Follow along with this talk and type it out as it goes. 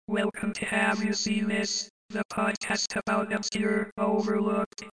Welcome to Have You Seen This? The podcast about obscure,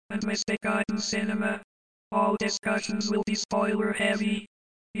 overlooked, and misbegotten cinema. All discussions will be spoiler heavy.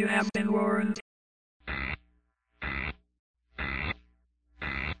 You have been warned.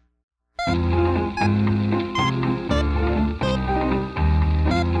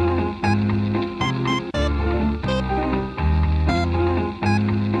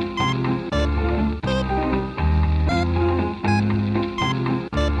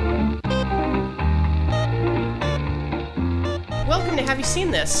 Welcome to Have You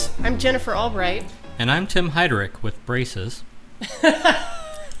Seen This? I'm Jennifer Albright. And I'm Tim Heidrich with braces.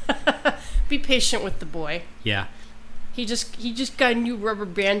 Be patient with the boy. Yeah. He just got new rubber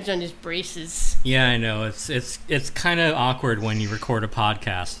bands on his braces. Yeah, I know. It's kind of awkward when you record a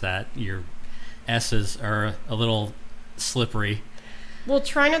podcast that your S's are a little slippery. We'll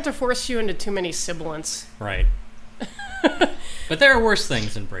try not to force you into too many sibilants. Right. But there are worse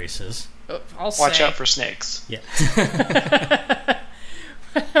things than braces. I'll say. Watch out for snakes. Yeah.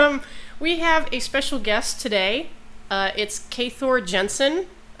 We have a special guest today. It's Kathor Jensen,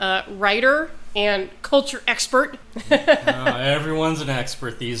 writer and culture expert. Everyone's an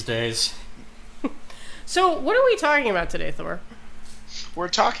expert these days. So, what are we talking about today, Thor? We're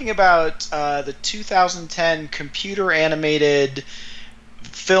talking about the 2010 computer-animated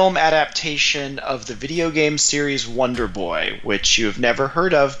film adaptation of the video game series Wonder Boy, which you have never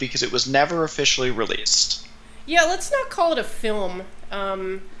heard of because it was never officially released. Yeah, let's not call it a film,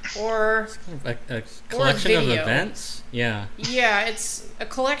 or A collection of video. events? Yeah. Yeah, it's a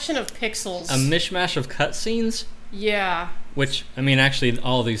collection of pixels. A mishmash of cutscenes? Yeah. Which, I mean, actually,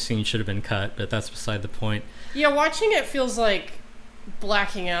 all these scenes should have been cut, but that's beside the point. Yeah, watching it feels like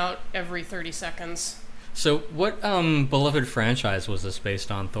blacking out every 30 seconds. So, what beloved franchise was this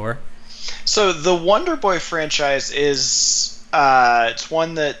based on, Thor? So the Wonder Boy franchise is it's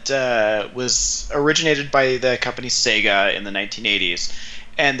one that was originated by the company Sega in the 1980s,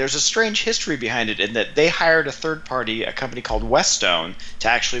 and there's a strange history behind it in that they hired a third party, a company called Westone, to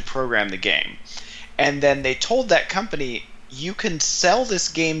actually program the game. And then they told that company, you can sell this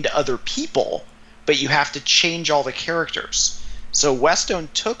game to other people, but you have to change all the characters. So Westone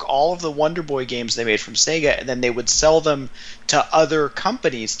took all of the Wonder Boy games they made from Sega, and then they would sell them to other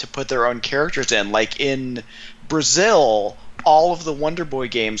companies to put their own characters in. Like in Brazil, all of the Wonder Boy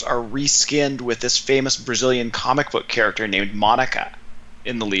games are reskinned with this famous Brazilian comic book character named Monica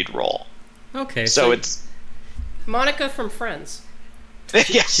in the lead role. Okay, So it's... Monica from Friends.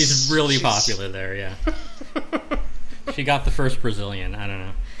 Yes, she's really popular there, yeah. She got the first Brazilian, I don't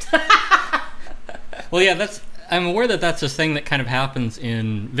know. Well, yeah, I'm aware that that's a thing that kind of happens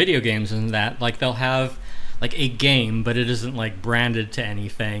in video games, and that like they'll have like a game, but it isn't like branded to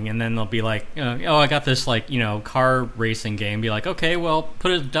anything, and then they'll be like, oh, I got this like car racing game. Be like, okay, well,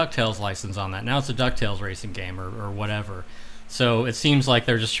 put a DuckTales license on that. Now it's a DuckTales racing game or whatever. So it seems like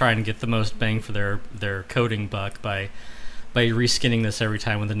they're just trying to get the most bang for their coding buck by reskinning this every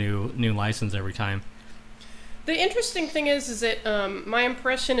time with a new license every time. The interesting thing is that my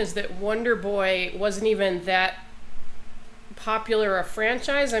impression is that Wonder Boy wasn't even that popular a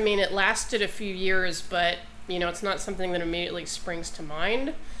franchise. I mean, it lasted a few years, but, it's not something that immediately springs to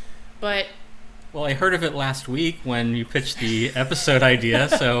mind. But... Well, I heard of it last week when you pitched the episode idea,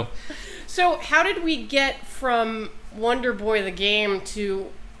 so... So, how did we get from Wonder Boy the game to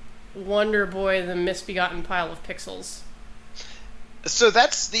Wonder Boy the misbegotten pile of pixels? So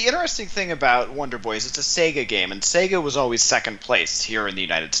that's the interesting thing about Wonder Boy is it's a Sega game, and Sega was always second place here in the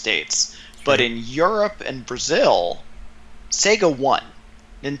United States. But in Europe and Brazil, Sega won.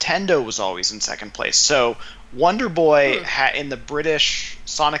 Nintendo was always in second place. So Wonder Boy in the British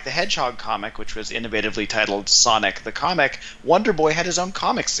Sonic the Hedgehog comic, which was innovatively titled Sonic the Comic, Wonder Boy had his own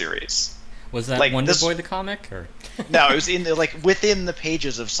comic series. Was that Wonder Boy the comic, or? No, it was within the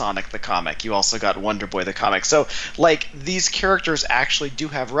pages of Sonic the Comic. You also got Wonder Boy the comic. So these characters actually do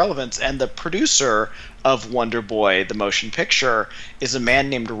have relevance, and the producer of Wonder Boy the motion picture is a man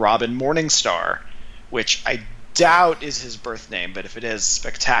named Robin Morningstar, which I doubt is his birth name, but if it is,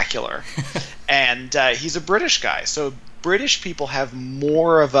 spectacular. And he's a British guy, so British people have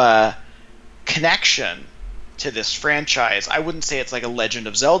more of a connection to this franchise. I wouldn't say it's like a Legend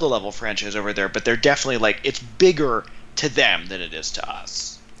of Zelda level franchise over there, but they're definitely it's bigger to them than it is to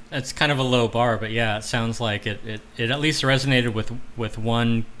us. It's kind of a low bar, but yeah, it sounds like it at least resonated with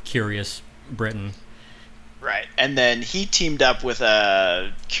one curious Briton. Right, and then he teamed up with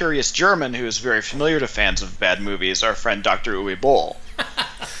a curious German who is very familiar to fans of bad movies, our friend Dr. Uwe Boll.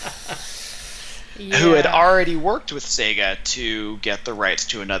 Yeah. Who had already worked with Sega to get the rights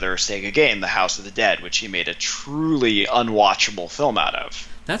to another Sega game, The House of the Dead, which he made a truly unwatchable film out of.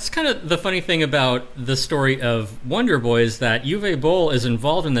 That's kind of the funny thing about the story of Wonder Boy is that Uwe Boll is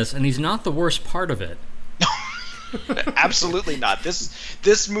involved in this, and he's not the worst part of it. Absolutely not.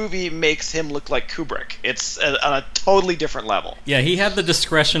 This movie makes him look like Kubrick. It's on a totally different level. Yeah, he had the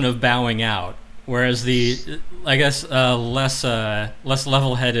discretion of bowing out, whereas the, I guess, less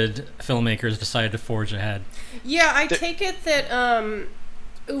level-headed filmmakers decided to forge ahead. Yeah, I take it that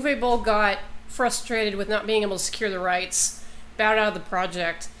Uwe Boll got frustrated with not being able to secure the rights, bowed out of the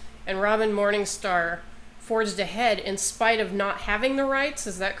project, and Robin Morningstar forged ahead in spite of not having the rights.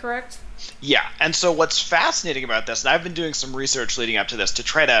 Is that correct? Yeah, and so what's fascinating about this, and I've been doing some research leading up to this to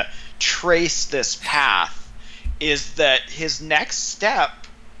try to trace this path, is that his next step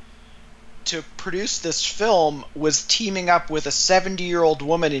to produce this film was teaming up with a 70-year-old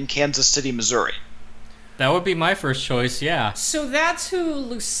woman in Kansas City, Missouri. That would be my first choice, yeah. So that's who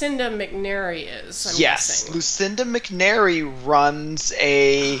Lucinda McNary is, I'm guessing. Lucinda McNary runs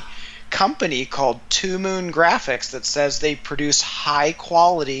a company called Two Moon Graphics that says they produce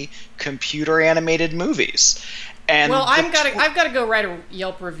high-quality computer-animated movies. And well, I've got to go write a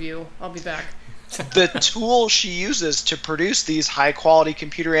Yelp review. I'll be back. The tool she uses to produce these high-quality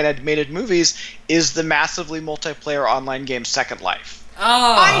computer-animated movies is the massively multiplayer online game Second Life.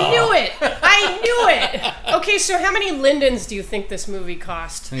 Oh. I knew it! Okay, so how many Lindens do you think this movie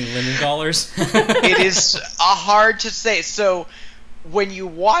cost? Any Linden dollars? It is hard to say. So when you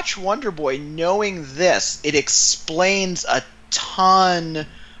watch Wonder Boy, knowing this, it explains a ton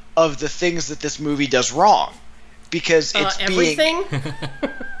of the things that this movie does wrong. Because it's everything?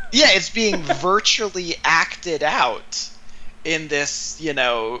 it's being virtually acted out in this,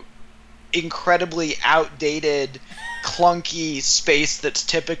 incredibly outdated, clunky space that's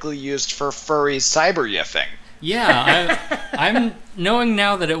typically used for furries cyber yiffing. Yeah, I'm knowing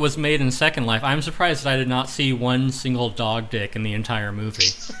now that it was made in Second Life, I'm surprised that I did not see one single dog dick in the entire movie.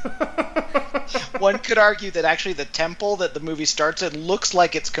 One could argue that actually the temple that the movie starts in looks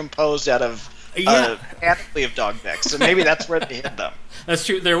like it's composed out of panoply of dog dicks, so maybe that's where they hid them. That's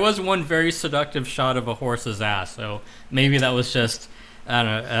true. There was one very seductive shot of a horse's ass, so maybe that was just, I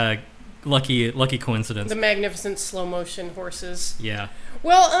don't know, lucky coincidence. The magnificent slow motion horses. Yeah.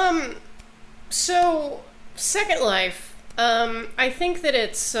 Well, so Second Life, I think that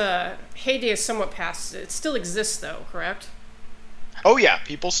its heyday is somewhat past. It still exists, though, correct? Oh yeah,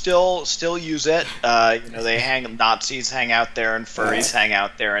 people still use it. Nazis hang out there, and furries hang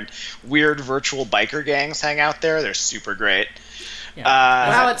out there, and weird virtual biker gangs hang out there. They're super great. Yeah.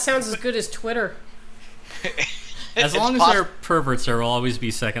 Wow, it sounds as good as Twitter. As long as they're perverts, there will always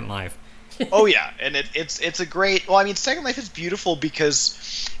be Second Life. Oh yeah, and it's a great. Well, I mean, Second Life is beautiful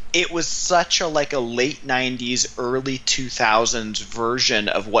because it was such a late 90s, early 2000s version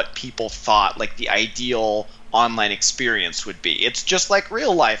of what people thought like the ideal online experience would be. It's just like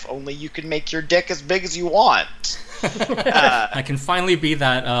real life, only you can make your dick as big as you want. I can finally be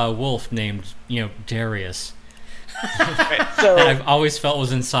that wolf named, Darius. Right, so, that I've always felt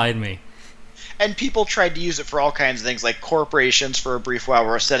was inside me. And people tried to use it for all kinds of things, like corporations for a brief while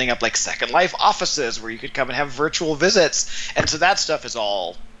were setting up like Second Life offices where you could come and have virtual visits. And so that stuff is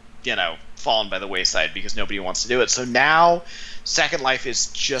all, fallen by the wayside because nobody wants to do it. So now Second Life is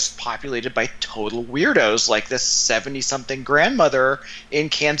just populated by total weirdos like this 70-something grandmother in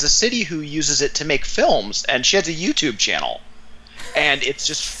Kansas City who uses it to make films. And she has a YouTube channel. And it's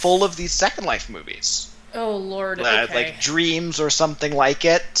just full of these Second Life movies. Oh, Lord, okay. Like Dreams or something like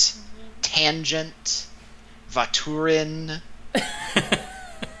it. Tangent. Vaturin.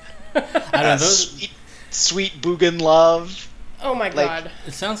 Sweet Boogan Love. Oh my God.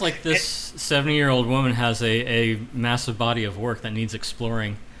 It sounds like this 70-year-old woman has a massive body of work that needs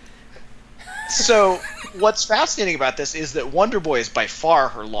exploring. So, what's fascinating about this is that Wonder Boy is by far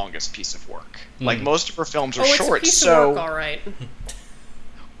her longest piece of work. Like, most of her films are short. It's a piece of work, all right.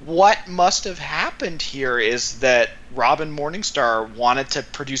 What must have happened here is that Robin Morningstar wanted to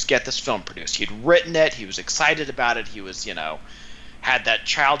get this film produced. He'd written it, he was excited about it, he was, had that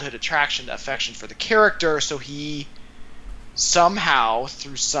childhood affection for the character, so he somehow,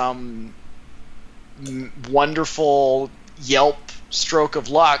 through some wonderful Yelp stroke of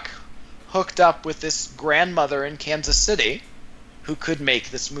luck, hooked up with this grandmother in Kansas City who could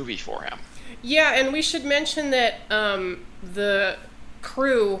make this movie for him. Yeah, and we should mention that the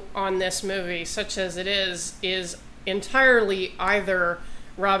crew on this movie, such as it is entirely either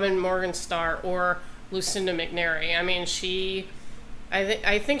Robin Morningstar or Lucinda McNary. I mean,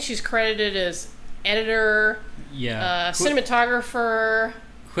 I think she's credited as editor, cinematographer.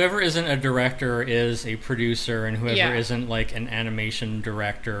 Whoever isn't a director is a producer, and whoever isn't like an animation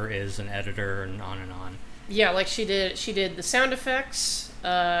director is an editor, and on and on. Yeah, like she did the sound effects.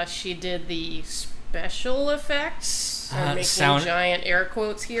 She did the special effects. I'm making giant air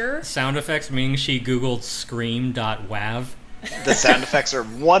quotes here. Sound effects, meaning she Googled scream.wav. The sound effects are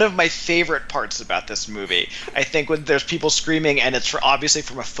one of my favorite parts about this movie. I think when there's people screaming and it's obviously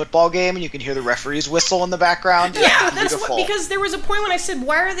from a football game and you can hear the referee's whistle in the background. Yeah, that's what, because there was a point when I said,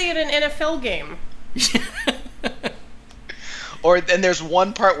 why are they at an NFL game? And there's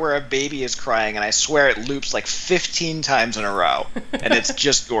one part where a baby is crying, and I swear it loops like 15 times in a row, and it's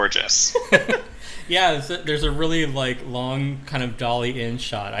just gorgeous. Yeah, there's a really like long kind of dolly in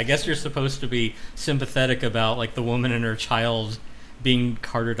shot. I guess you're supposed to be sympathetic about like the woman and her child being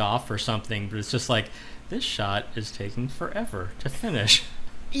carted off or something, but it's just like this shot is taking forever to finish.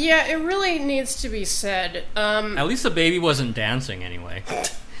 Yeah, it really needs to be said. At least the baby wasn't dancing anyway.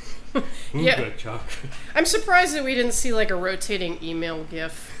 Yeah. Good, Chuck. I'm surprised that we didn't see like a rotating email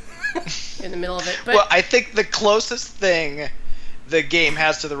GIF in the middle of it. But well, I think the closest thing the game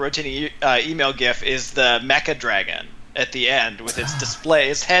has to the rotating email GIF is the Mecha Dragon at the end with its display,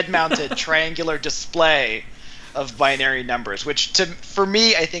 its head-mounted triangular display of binary numbers. Which, for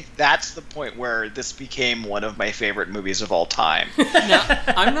me, I think that's the point where this became one of my favorite movies of all time. Now,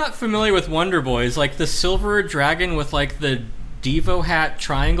 I'm not familiar with Wonder Boys. Like the silver dragon with like the Devo hat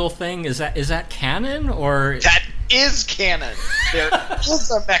triangle thing, is that canon or that is canon? There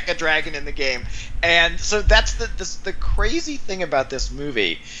is a Mecha Dragon in the game, and so that's the crazy thing about this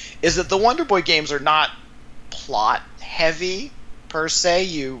movie is that the Wonder Boy games are not plot heavy per se.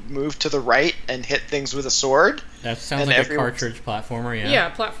 You move to the right and hit things with a sword. That sounds like a cartridge platformer. Yeah,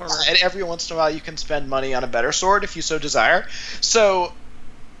 platformer. And every once in a while, you can spend money on a better sword if you so desire. So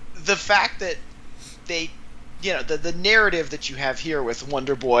the fact that they the narrative that you have here with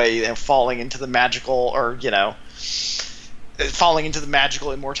Wonder Boy falling into the magical falling into the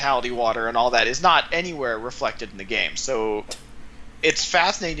magical immortality water and all that is not anywhere reflected in the game. So it's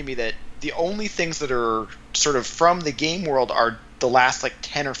fascinating to me that the only things that are sort of from the game world are the last like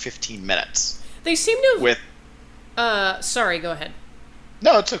 10 or 15 minutes. They seem to have... sorry, go ahead.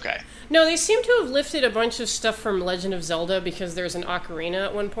 No, it's okay. No, they seem to have lifted a bunch of stuff from Legend of Zelda because there's an ocarina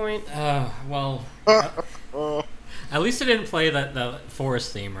at one point. Well... At least it didn't play the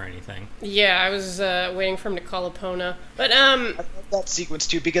forest theme or anything. Yeah, I was waiting for him to call Epona. But, I love that sequence,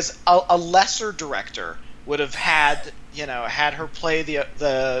 too, because a lesser director would have had her play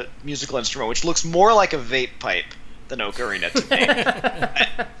the musical instrument, which looks more like a vape pipe than ocarina to me.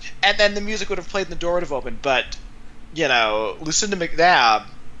 And then the music would have played and the door would have opened, but, Lucinda Lucinda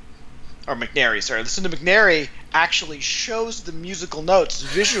McNary actually shows the musical notes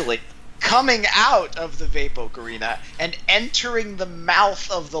visually coming out of the vape ocarina and entering the mouth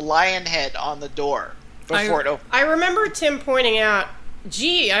of the lion head on the door before it opens. I remember Tim pointing out,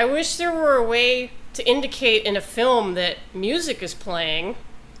 gee, I wish there were a way to indicate in a film that music is playing.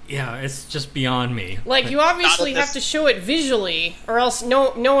 Yeah, it's just beyond me. Like, you obviously have to show it visually, or else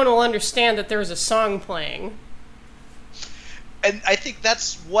no one will understand that there's a song playing. And I think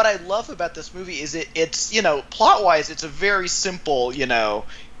that's what I love about this movie is it's plot-wise, it's a very simple,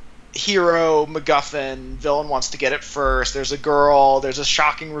 hero, MacGuffin, villain wants to get it first, there's a girl, there's a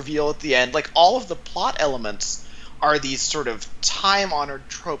shocking reveal at the end. Like, all of the plot elements are these sort of time-honored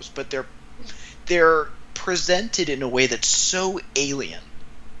tropes, but they're presented in a way that's so alien.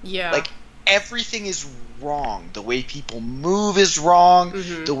 Yeah. Like, everything is wrong. The way people move is wrong.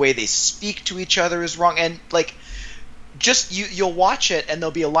 Mm-hmm. The way they speak to each other is wrong. And, like, just you'll watch it and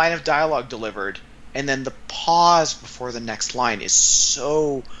there'll be a line of dialogue delivered, and then the pause before the next line is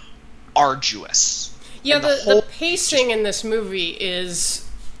so arduous. Yeah, the pacing in this movie it's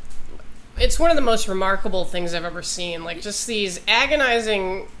one of the most remarkable things I've ever seen. Like, just these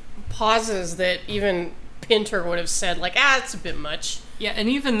agonizing pauses that even Pinter would have said, like, it's a bit much. Yeah, and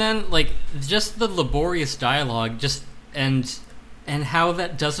even then, like, just the laborious dialogue, and how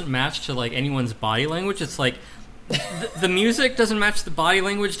that doesn't match to, like, anyone's body language. It's like, the music doesn't match the body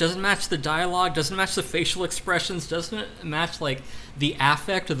language, doesn't match the dialogue, doesn't match the facial expressions, doesn't match, like, the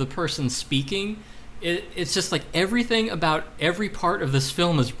affect of the person speaking. It's just, like, everything about every part of this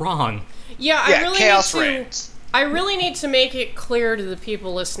film is wrong. Yeah, chaos reigns. I really need to make it clear to the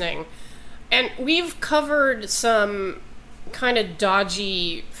people listening. And we've covered some kind of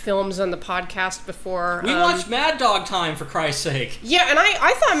dodgy films on the podcast before. We watched Mad Dog Time, for Christ's sake. Yeah, and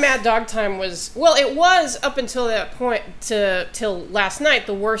I thought Mad Dog Time was, well, it was up until that point, till last night,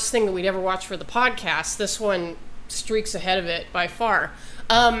 the worst thing that we'd ever watched for the podcast. This one streaks ahead of it by far.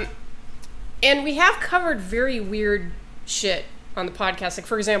 And we have covered very weird shit on the podcast. Like,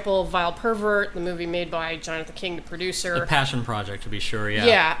 for example, Vile Pervert, the movie made by Jonathan King, the producer. A passion project, to be sure, yeah.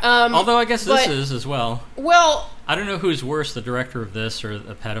 Yeah. Although I guess this is as well. Well, I don't know who's worse, the director of this or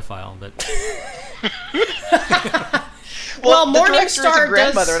a pedophile, but... Well, the director is Morningstar a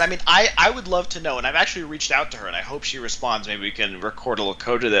grandmother, does... and I mean, I would love to know, and I've actually reached out to her, and I hope she responds. Maybe we can record a little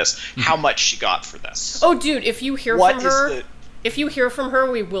code of this. How much she got for this? Oh, dude, if you hear What from is her... the- If you hear from her,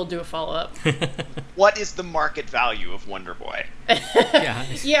 we will do a follow-up. What is the market value of Wonder Boy? Yeah.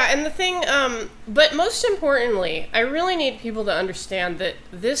 Yeah, and the thing, but most importantly, I really need people to understand that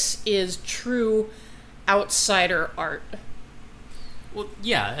this is true outsider art. Well,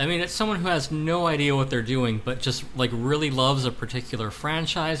 yeah, I mean, it's someone who has no idea what they're doing, but just, like, really loves a particular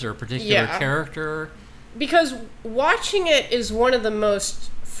franchise or a particular character. Because watching it is one of the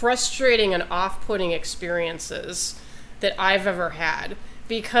most frustrating and off-putting experiences that I've ever had.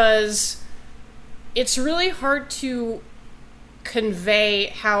 Because it's really hard to convey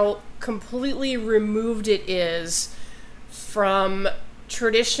how completely removed it is from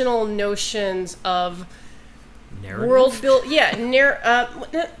traditional notions of Narrative? world build. Yeah, I mean,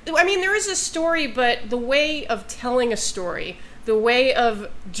 there is a story, but the way of telling a story, the way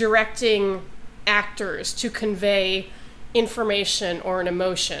of directing actors to convey information or an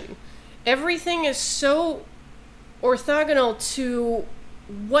emotion, everything is so orthogonal to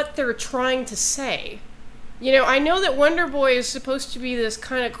what they're trying to say. You know, I know that Wonder Boy is supposed to be this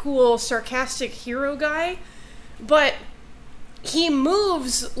kind of cool, sarcastic hero guy, but he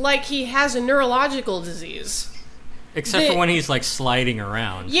moves like he has a neurological disease. Except for when he's, like, sliding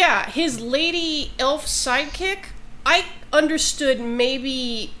around. Yeah, his lady elf sidekick, I understood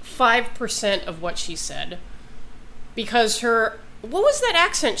maybe 5% of what she said. Because her... What was that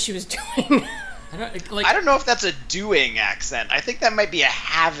accent she was doing? I don't know if that's a doing accent. I think that might be a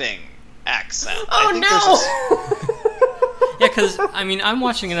having accent. Oh, no! Yeah, because, I mean, I'm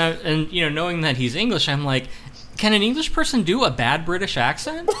watching it and, you know, knowing that he's English, I'm like, can an English person do a bad British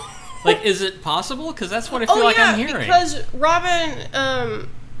accent? Like, is it possible? Because that's what I feel like I'm hearing. Because Robin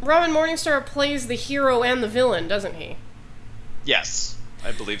Morningstar plays the hero and the villain, doesn't he? Yes,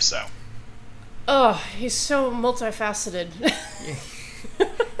 I believe so. Oh, he's so multifaceted.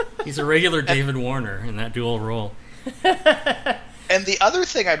 He's a regular David Warner in that dual role. And the other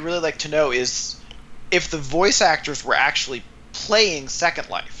thing I'd really like to know is if the voice actors were actually playing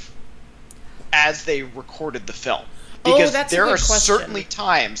Second Life as they recorded the film. Because that's a there good are question. certainly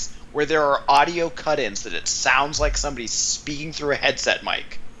times where there are audio cut-ins that it sounds like somebody's speaking through a headset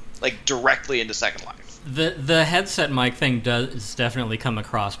mic, like directly into Second Life. The headset mic thing does definitely come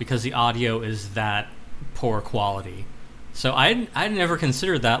across because the audio is that poor quality. So I'd never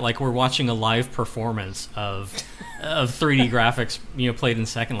considered that like we're watching a live performance of 3D graphics, you know, played in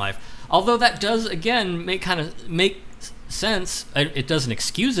Second Life. Although that does again make sense. It doesn't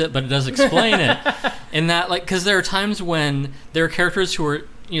excuse it, but it does explain it. In that, like, because there are times when there are characters who are,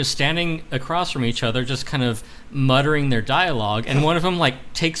 you know, standing across from each other, just kind of muttering their dialogue, and one of them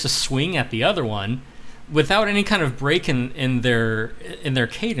like takes a swing at the other one without any kind of break in their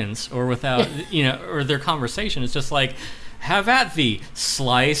cadence or without or their conversation. It's just like, have at thee,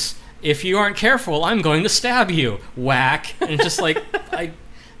 slice. If you aren't careful, I'm going to stab you. Whack. And it's just like,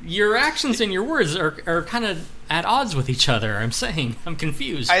 your actions and your words are kind of at odds with each other. I'm saying. I'm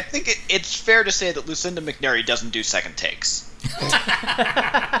confused. I think it's fair to say that Lucinda McNary doesn't do second takes.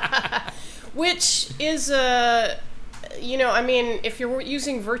 Which is, I mean, if you're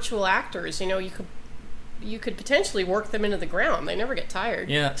using virtual actors, you could potentially work them into the ground. They never get tired.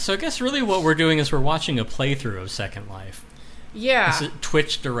 Yeah, so I guess really what we're doing is we're watching a playthrough of Second Life. Yeah.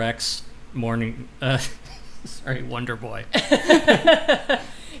 Twitch directs Wonder Boy.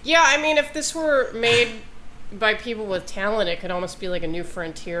 Yeah, I mean, if this were made by people with talent, it could almost be like a new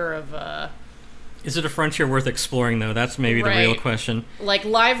frontier of... Is it a frontier worth exploring, though? That's maybe the real question. Like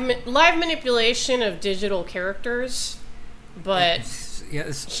live manipulation of digital characters, but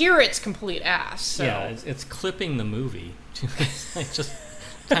here it's complete ass. So. Yeah, it's clipping the movie. It's like just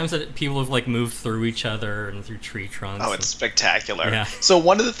times that people have like moved through each other and through tree trunks. Oh, it's spectacular. Yeah. So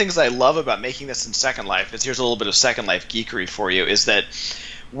one of the things I love about making this in Second Life is, here's a little bit of Second Life geekery for you, is that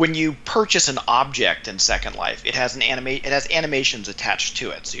when you purchase an object in Second Life, it has animations attached to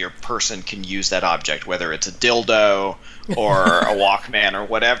it, so your person can use that object, whether it's a dildo or a Walkman or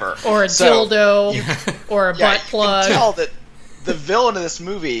whatever. Or a dildo or a butt plug. You can tell that the villain of this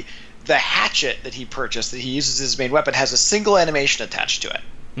movie, the hatchet that he purchased, that he uses as his main weapon, has a single animation attached to it.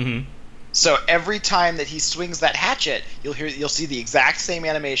 Mm-hmm. So every time that he swings that hatchet, you'll see the exact same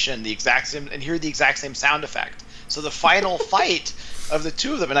animation, and hear the exact same sound effect. So the final fight of the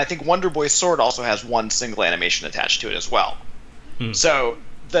two of them, and I think Wonder Boy's sword also has one single animation attached to it as well. So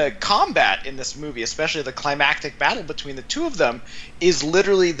the combat in this movie, especially the climactic battle between the two of them, is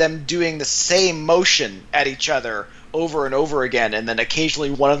literally them doing the same motion at each other over and over again, and then occasionally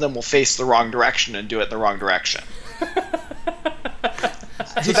one of them will face the wrong direction and do it in the wrong direction.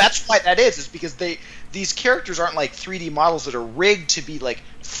 So that's why that is because these characters aren't like 3D models that are rigged to be like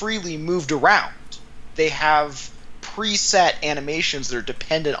freely moved around. They have preset animations that are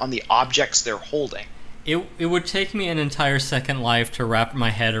dependent on the objects they're holding. It would take me an entire Second Life to wrap my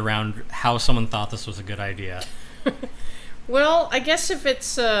head around how someone thought this was a good idea. Well, I guess if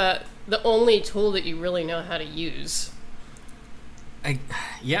it's the only tool that you really know how to use. I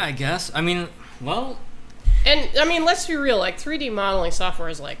guess. I mean, well... And, I mean, let's be real, like, 3D modeling software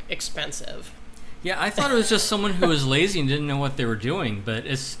is, like, expensive. Yeah, I thought it was just someone who was lazy and didn't know what they were doing, but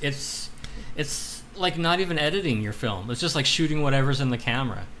it's like not even editing your film. It's just like shooting whatever's in the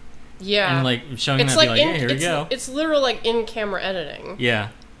camera. Yeah. And like showing it's that, like like, hey, here we go. It's literal like in-camera editing. Yeah.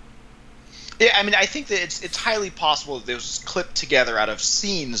 Yeah, I mean, I think that it's highly possible that this was clipped together out of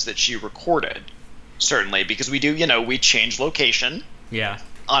scenes that she recorded, certainly, because we change location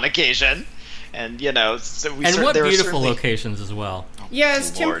on occasion, and, so we... And what beautiful locations as well. Yeah, as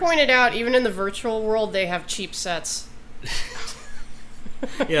Tim pointed out, even in the virtual world, they have cheap sets.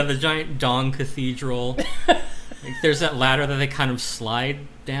 Yeah, the giant Dong Cathedral. Like, there's that ladder that they kind of slide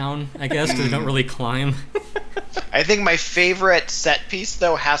down, I guess, because they don't really climb. I think my favorite set piece,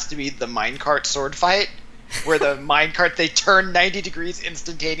 though, has to be the minecart sword fight, where the minecart, they turn 90 degrees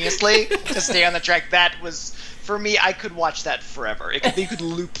instantaneously to stay on the track. That was, for me, I could watch that forever. You could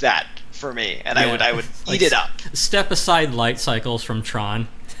loop that for me, and I would eat it up. Step aside light cycles from Tron.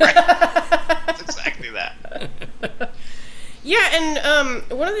 Right. That's exactly that. Yeah,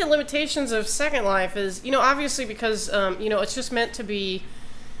 and one of the limitations of Second Life is, obviously because, it's just meant to be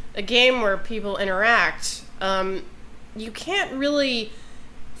a game where people interact, you can't really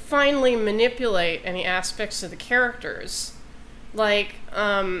finely manipulate any aspects of the characters. Like,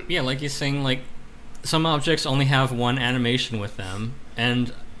 Yeah, like you're saying, like, some objects only have one animation with them,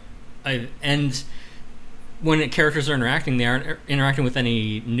 and when characters are interacting, they aren't interacting with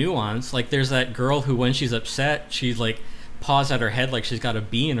any nuance. Like, there's that girl who, when she's upset, she's like, paws at her head like she's got a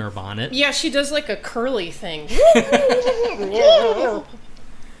bee in her bonnet. Yeah, she does like a curly thing.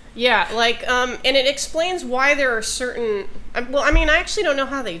 Yeah, like, and it explains why there are certain... Well, I mean, I actually don't know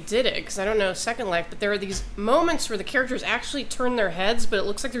how they did it, because I don't know Second Life, but there are these moments where the characters actually turn their heads, but it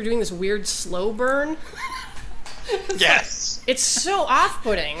looks like they're doing this weird slow burn. Yes. It's so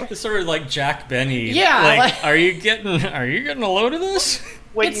off-putting. It's sort of like Jack Benny. Yeah. Like, are you getting a load of this?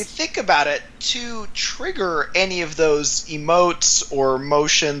 When you think about it, to trigger any of those emotes or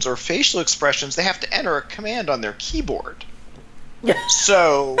motions or facial expressions, they have to enter a command on their keyboard.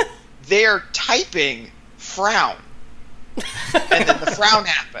 So they're typing frown, and then the frown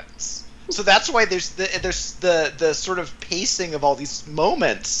happens. So that's why there's the sort of pacing of all these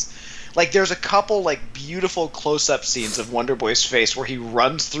moments. Like, there's a couple like beautiful close-up scenes of Wonder Boy's face where he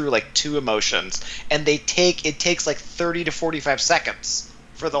runs through like two emotions, and it takes like 30 to 45 seconds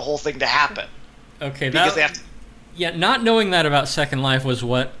for the whole thing to happen. Okay, because they have to... Yeah, not knowing that about Second Life was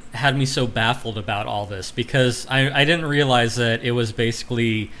what had me so baffled about all this, because I didn't realize that it was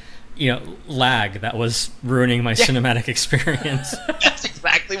basically, lag that was ruining my cinematic experience. That's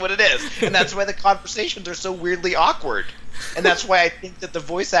exactly what it is. And that's why the conversations are so weirdly awkward. And that's why I think that the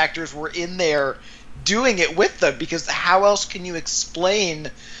voice actors were in there doing it with them, because how else can you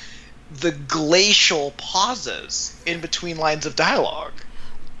explain the glacial pauses in between lines of dialogue?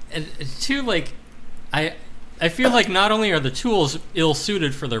 And two, like, I feel like not only are the tools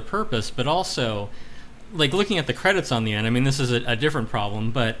ill-suited for their purpose, but also, like, looking at the credits on the end, I mean, this is a different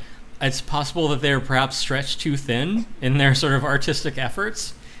problem, but it's possible that they're perhaps stretched too thin in their sort of artistic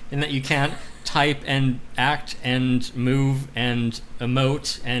efforts, in that you can't type and act and move and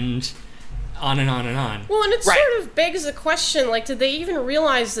emote and on and on and on. Well, and it sort of begs the question, like, did they even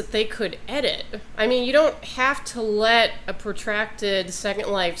realize that they could edit? I mean, you don't have to let a protracted Second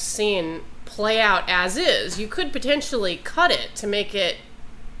Life scene play out as is. You could potentially cut it to make it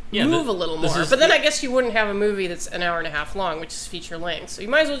move a little more. But then I guess you wouldn't have a movie that's an hour and a half long, which is feature length. So you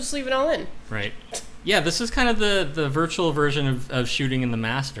might as well just leave it all in. Right. Yeah, this is kind of the virtual version of shooting in the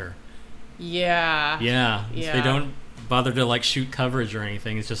master. Yeah. Yeah. They don't bother to like shoot coverage or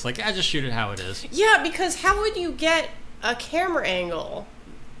anything. It's just like, just shoot it how it is. Yeah, because how would you get a camera angle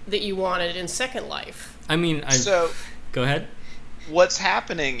that you wanted in Second Life? I mean, go ahead. What's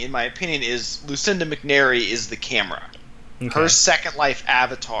happening, in my opinion, is Lucinda McNary is the camera. Okay. Her Second Life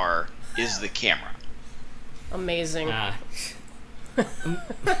avatar is the camera. Amazing.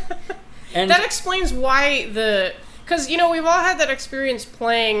 And that explains why Because, we've all had that experience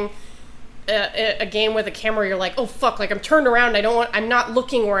playing a game with a camera. You're like, oh, fuck, like, I'm turned around. I'm not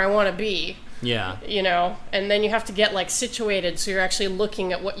looking where I want to be. Yeah. And then you have to get, like, situated so you're actually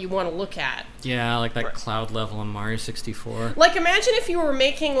looking at what you want to look at. Yeah, like that cloud level in Mario 64. Like, imagine if you were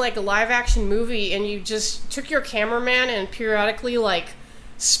making, like, a live-action movie and you just took your cameraman and periodically, like,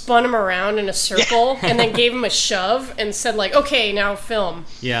 spun him around in a circle and then gave him a shove and said, like, okay, now film.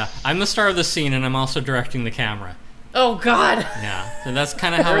 Yeah, I'm the star of the scene and I'm also directing the camera. Oh, God. Yeah, so that's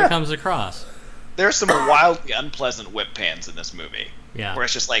kind of how it comes across. There's some wildly unpleasant whip pans in this movie. Yeah. Where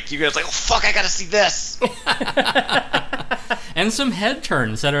it's just like, you guys like, oh, fuck, I gotta see this! And some head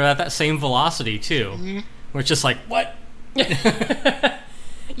turns that are at that same velocity, too. Mm-hmm. Where it's just like, what?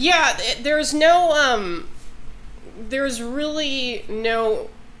 Yeah, there's no, there's really no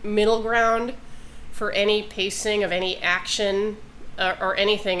middle ground for any pacing of any action or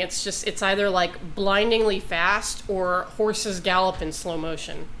anything. It's either like blindingly fast or horses gallop in slow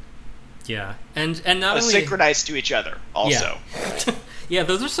motion. Yeah, and not only synchronized to each other, also. Yeah, yeah,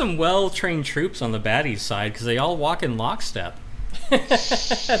 those are some well-trained troops on the baddies' side, because they all walk in lockstep.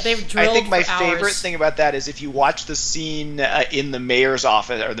 They've drilled I think my for favorite hours. thing about that is if you watch the scene in the mayor's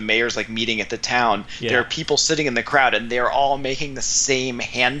office, or the mayor's like meeting at the town, there are people sitting in the crowd, and they're all making the same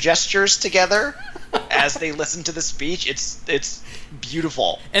hand gestures together as they listen to the speech. It's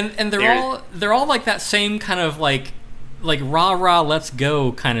beautiful. And they're all like that same kind of like rah rah let's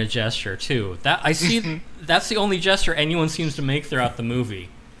go kind of gesture too. That I see that's the only gesture anyone seems to make throughout the movie.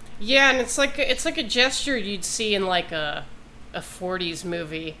 Yeah, and it's like a gesture you'd see in like a 40s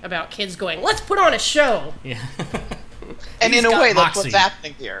movie about kids going, let's put on a show. Yeah. And in a way, that's moxie. what's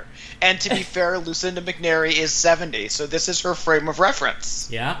happening here. And to be fair, Lucinda McNary is 70, so this is her frame of reference.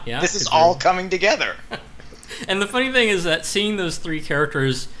 Yeah. This is all coming together. And the funny thing is that seeing those three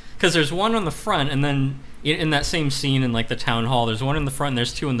characters, because there's one on the front, and then in that same scene in like the town hall, there's one in the front and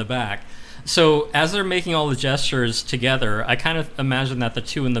there's two in the back. So as they're making all the gestures together, I kind of imagine that the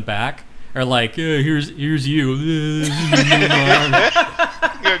two in the back are like, yeah, here's you.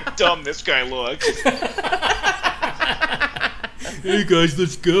 You're dumb this guy looks. Hey guys,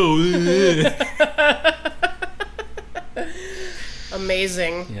 let's go.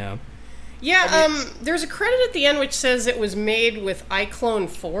 Amazing. Yeah. Yeah, there's a credit at the end which says it was made with iClone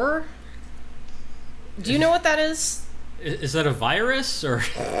 4. Do you know what that is? Is that a virus or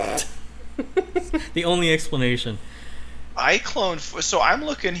the only explanation? iClone. So I'm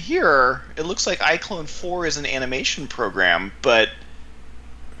looking here. It looks like iClone 4 is an animation program, but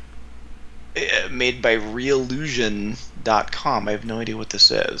made by Reallusion.com. I have no idea what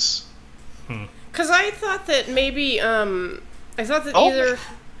this is. Because I thought that maybe either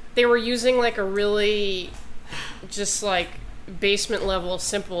they were using like a really just like basement level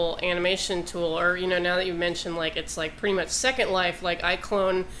simple animation tool, or now that you mentioned like it's like pretty much Second Life, like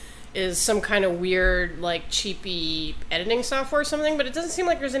iClone is some kind of weird like cheapy editing software or something, but it doesn't seem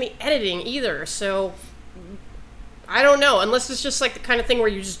like there's any editing either, so I don't know, unless it's just like the kind of thing where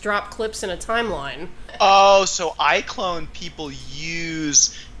you just drop clips in a timeline. Oh, so iClone people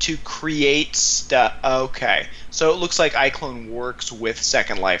use to create stuff. Okay, so it looks like iClone works with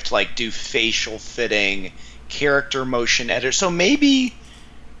Second Life to like do facial fitting, character motion editor. So maybe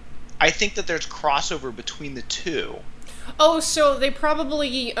I think that there's crossover between the two. Oh, so they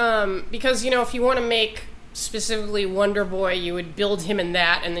probably because if you want to make specifically Wonder Boy, you would build him in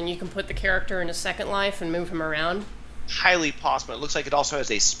that, and then you can put the character in a Second Life and move him around. Highly possible. It looks like it also has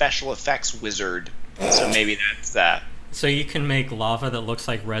a special effects wizard, so maybe that's that. So you can make lava that looks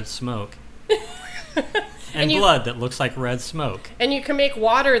like red smoke. And you- blood that looks like red smoke. And you can make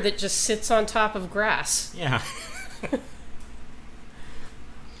water that just sits on top of grass. Yeah.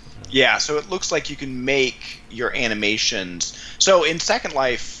 Yeah, so it looks like you can make your animations. So in Second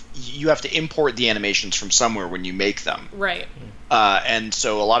Life, you have to import the animations from somewhere when you make them. Right. And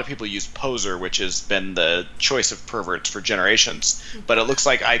so a lot of people use Poser, which has been the choice of perverts for generations. But it looks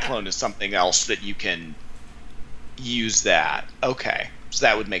like iClone is something else that you can use that. Okay, so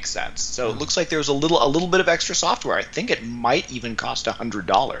that would make sense. So it looks like there's a little bit of extra software. I think it might even cost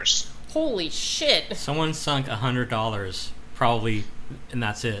 $100. Holy shit. Someone sunk $100, probably, and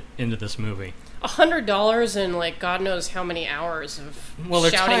that's it, into this movie. $100 and like God knows how many hours of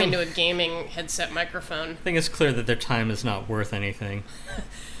their shouting time- into a gaming headset microphone. I think it's clear that their time is not worth anything.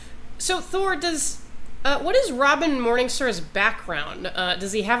 So Thor, what is Robin Morningstar's background?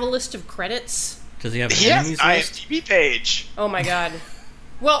 Does he have a list of credits? Does he have an He has an enemies list? IMDb page. Oh my god.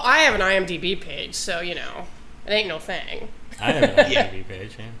 Well, I have an IMDb page, so it ain't no thing. I have an IMDb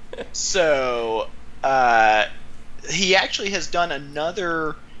page, yeah. So he actually has done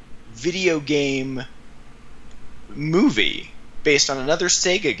another video game movie based on another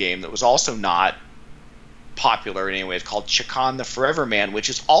Sega game that was also not popular in any way. It's called Chakan the Forever Man, which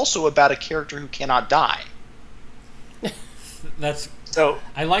is also about a character who cannot die.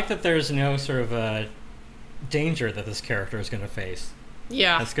 I like that there's no sort of danger that this character is going to face.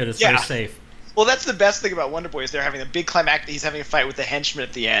 Yeah. That's good. It's very safe. Well, that's the best thing about Wonder Boy is they're having a big climactic. He's having a fight with the henchman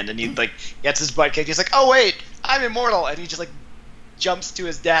at the end, and he gets his butt kicked. He's like, "Oh wait, I'm immortal," and he just jumps to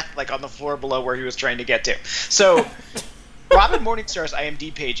his death on the floor below where he was trying to get to. So, Robin Morningstar's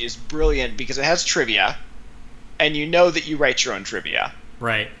IMDb page is brilliant because it has trivia, and you know that you write your own trivia.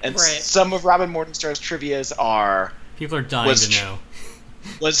 Right. And some of Robin Morningstar's trivias are people are dying to know.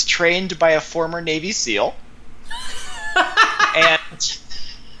 Was trained by a former Navy SEAL, and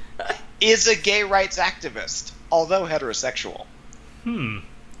is a gay rights activist, although heterosexual.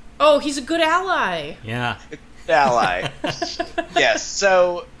 Oh, he's a good ally. Yeah. A good ally. Yes,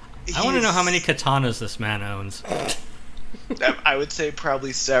 so... I want to know how many katanas this man owns. I would say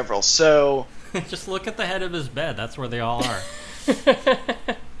probably several. So... Just look at the head of his bed. That's where they all are.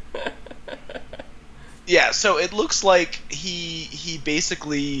 Yeah, so it looks like he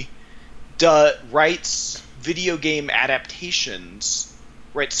basically writes video game adaptations...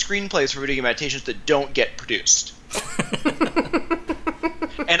 Writes screenplays for video game adaptations that don't get produced.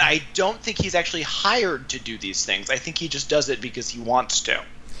 And I don't think he's actually hired to do these things. I think he just does it because he wants to.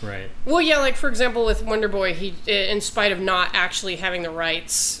 Right. Well, yeah, for example, with Wonder Boy, he, in spite of not actually having the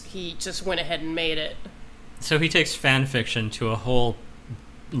rights, he just went ahead and made it. So he takes fan fiction to a whole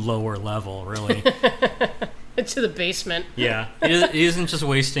lower level, really. To the basement. Yeah. He isn't just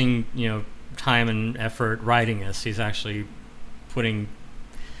wasting, time and effort writing this. He's actually putting...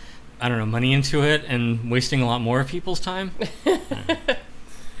 money into it and wasting a lot more of people's time.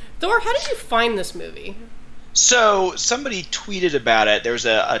 Thor, how did you find this movie? So, somebody tweeted about it. There's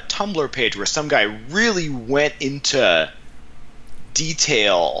a Tumblr page where some guy really went into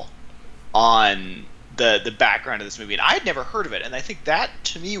detail on the background of this movie, and I'd never heard of it, and I think that,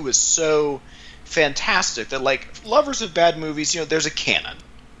 to me, was so fantastic that, lovers of bad movies, there's a canon.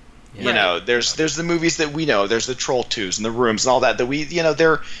 Yeah. There's the movies that we know. There's the Troll 2s and the Rooms and all that we,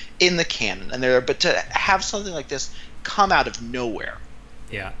 they're in the canon and they're. But to have something like this come out of nowhere,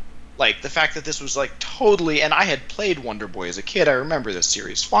 yeah, the fact that this was totally. And I had played Wonder Boy as a kid. I remember this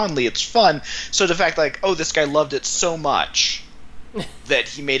series fondly. It's fun. So the fact this guy loved it so much that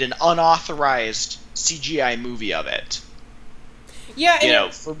he made an unauthorized CGI movie of it.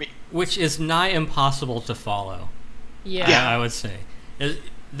 Yeah, for me, which is nigh impossible to follow. Yeah, I would say.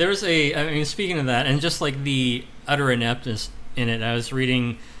 There's speaking of that, and just the utter ineptness in it, I was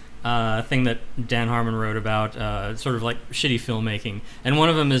reading a thing that Dan Harmon wrote about sort of shitty filmmaking, and one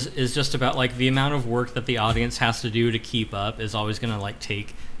of them is just about the amount of work that the audience has to do to keep up is always going to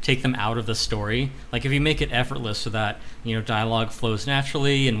take them out of the story. If you make it effortless so that dialogue flows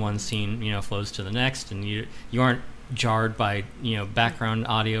naturally and one scene flows to the next, and you aren't jarred by background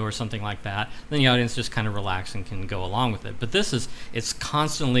audio or something like that, then the audience just kind of relax and can go along with it. But it's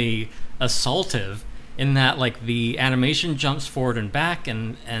constantly assaultive in that the animation jumps forward and back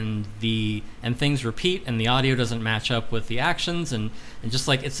and things repeat and the audio doesn't match up with the actions and just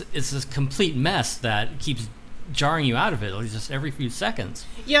it's this complete mess that keeps jarring you out of it just every few seconds.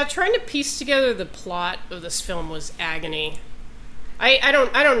 Yeah, trying to piece together the plot of this film was agony. I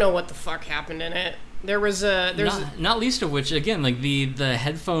don't know what the fuck happened in it. There's not least of which, again, the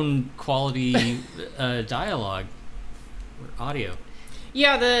headphone quality dialogue or audio.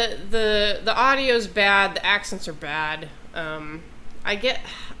 Yeah, the audio's bad, the accents are bad. I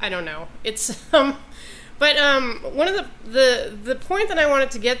don't know. It's but one of the point that I wanted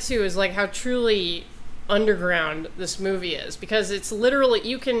to get to is how truly underground this movie is, because it's literally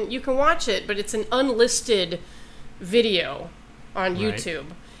you can watch it, but it's an unlisted video on YouTube.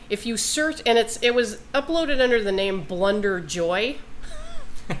 If you search, and it was uploaded under the name Blunder Joy,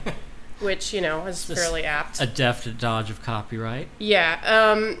 which is fairly apt. A deft dodge of copyright.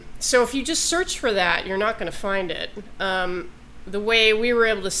 Yeah. So if you just search for that, you're not going to find it. The way we were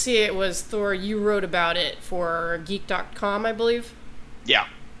able to see it was, Thor, you wrote about it for Geek.com, I believe. Yeah.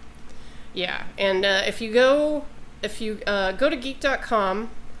 Yeah, and if you go to Geek.com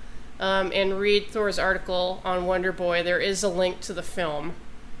and read Thor's article on Wonder Boy, there is a link to the film.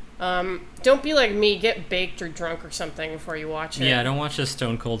 Don't be like me, get baked or drunk or something before you watch it. Yeah, don't watch this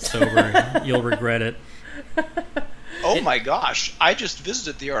stone cold sober. You'll regret it. Oh my gosh, I just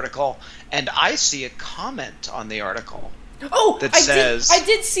visited the article and I see a comment on the article. Oh, that says... I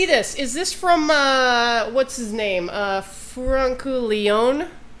did see this. Is this from, what's his name? Franco Leone?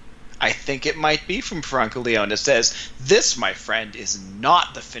 I think it might be from Franco Leone. It says, "This, my friend, is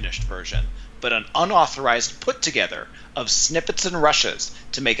not the finished version. but an unauthorized put-together of snippets and rushes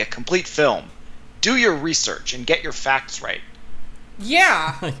to make a complete film. Do your research and get your facts right.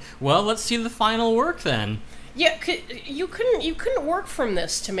 Yeah. Well, let's see the final work then. Yeah, you couldn't work from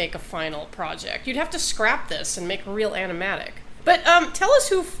this to make a final project. You'd have to scrap this and make a real animatic. But tell us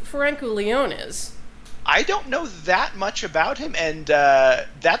who Franco Leone is. I don't know that much about him, and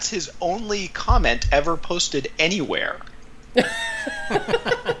that's his only comment ever posted anywhere.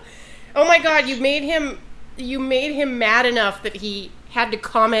 Oh my God! You made him mad enough that he had to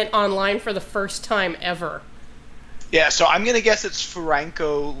comment online for the first time ever. Yeah, so I'm gonna guess it's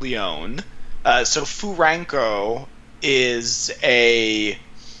Franco Leone. So Furanco is a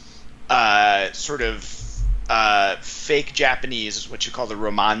sort of fake Japanese, is what you call the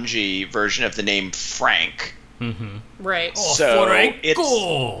Romanji version of the name Frank. Mm-hmm. Right. So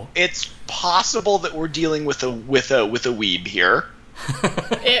Franco! it's possible that we're dealing with a weeb here.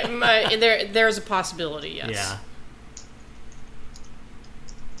 There's a possibility, yes. Yeah.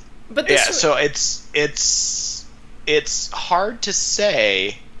 But this so it's hard to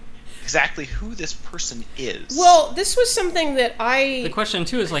say exactly who this person is. Well, this was something that The question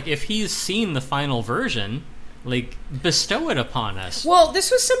too is, like, if he's seen the final version, like, bestow it upon us. Well,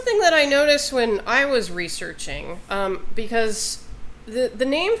 this was something that I noticed when I was researching, because the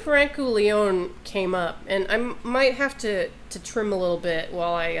name Franco Leone came up, and I might have to trim a little bit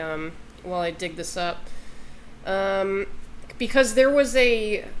while I dig this up, because there's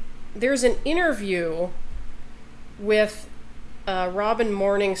an interview with Robin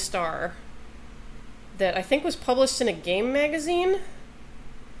Morningstar that I think was published in a game magazine,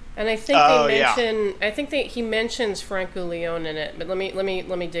 and I think he mentions Franco Leone in it. But let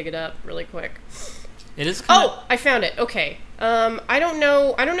me dig it up really quick. It is kind of... I found it. Okay. I don't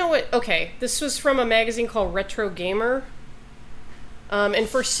know what... Okay, this was from a magazine called Retro Gamer. And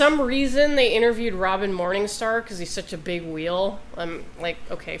for some reason, they interviewed Robin Morningstar because he's such a big wheel. I'm like,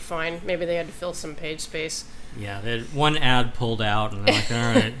 okay, fine. Maybe they had to fill some page space. Yeah, they had one ad pulled out, and they're like,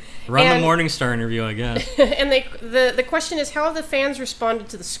 all right, run the Morningstar interview, I guess. And the question is, how have the fans responded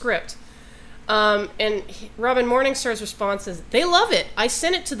to the script? And Robin Morningstar's response is, they love it. I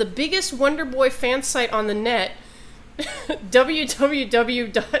sent it to the biggest Wonder Boy fan site on the net,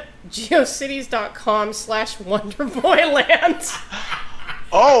 www.geocities.com/WonderBoyland.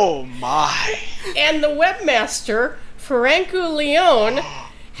 Oh my! And the webmaster, Franco Leone,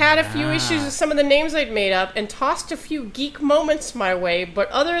 had a few issues with some of the names I'd made up and tossed a few geek moments my way, but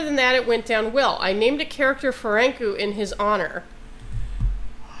other than that, it went down well. I named a character Franco in his honor.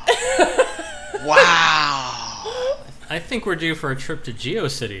 Wow! I think we're due for a trip to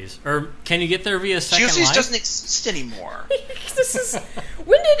GeoCities. Or can you get there via Second Life? GeoCities doesn't exist anymore. This is...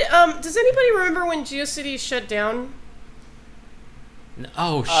 When did... does anybody remember when GeoCities shut down?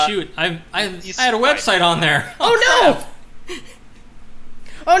 Oh, shoot. I had a website on there. Oh, no!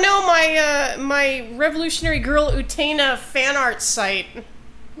 Oh, no, my Revolutionary Girl Utena fan art site.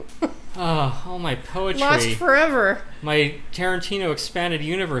 Oh, all my poetry. Lost forever. My Tarantino Expanded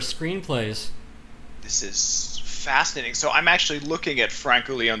Universe screenplays. This is fascinating. So I'm actually looking at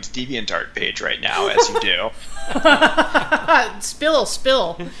Franco Leone's DeviantArt page right now, as you do.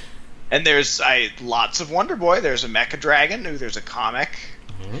 Spill. And there's lots of Wonder Boy. There's a Mecha Dragon. Ooh, there's a comic.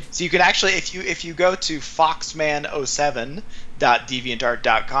 Mm-hmm. So you can actually, if you go to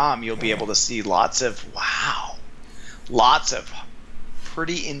foxman07.deviantart.com, you'll be able to see lots of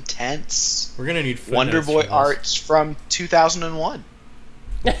pretty intense We're gonna need Wonder Boy arts from 2001.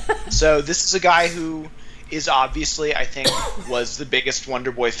 So this is a guy who is obviously, I think, was the biggest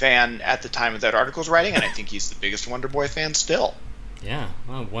Wonder Boy fan at the time of that article's writing, and I think he's the biggest Wonder Boy fan still. Yeah,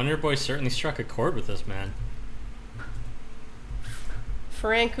 well, Wonder Boy certainly struck a chord with this man.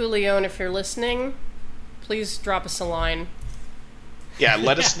 Franco Leone, if you're listening, please drop us a line. Yeah,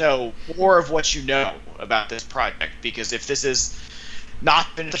 let us know more of what you know about this project, because if this is not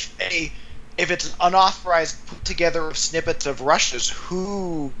finished, if it's an unauthorized put together of snippets of rushes,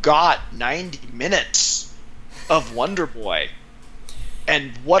 who got 90 minutes of Wonder Boy?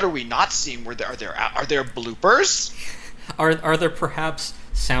 And what are we not seeing? Are there bloopers? Are there perhaps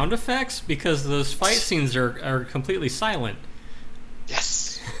sound effects? Because those fight scenes are completely silent.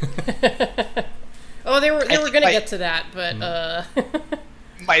 Yes. Oh, they were going to get to that, but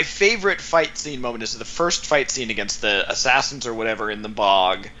my favorite fight scene moment is the first fight scene against the assassins or whatever in the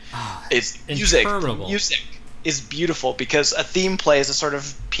bog. It's music. The music is beautiful because a theme plays, a sort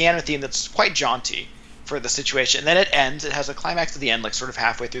of piano theme that's quite jaunty for the situation. And then it ends. It has a climax at the end, like sort of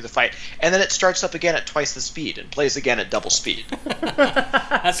halfway through the fight. And then it starts up again at twice the speed and plays again at double speed.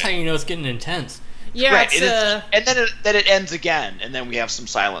 That's how you know it's getting intense. Yeah, Right, it's and then it ends again, and then we have some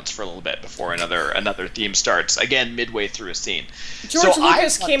silence for a little bit before another theme starts again midway through a scene. George So I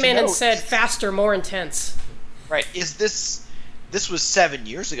Lucas want came to in and note, said faster, more intense. right, is this was 7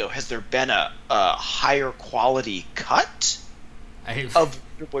 years ago? Has there been a higher quality cut of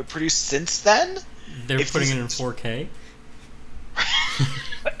Wonder Boy produced since then? They're if putting it in this- 4K.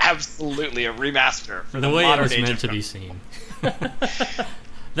 Absolutely a remaster for The way it modern was age meant of to Wonder be seen.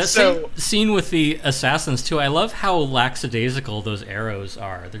 That So- scene with the assassins too. I love how lackadaisical those arrows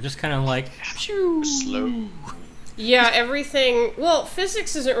are. They're just kind of like shoo. Slow. Yeah, everything. Well,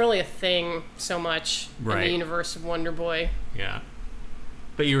 physics isn't really a thing so much in Right. the universe of Wonder Boy. Yeah.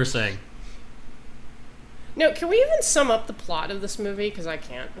 But you were saying. No, can we even sum up the plot of this movie? Because I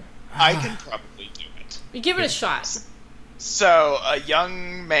can't. I can probably do it. You give it a shot. So, a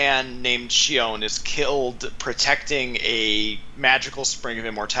young man named Shion is killed protecting a magical spring of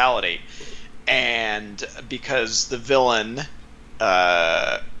immortality. And because the villain,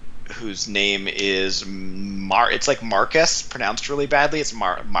 whose name is it's like Marcus, pronounced really badly, it's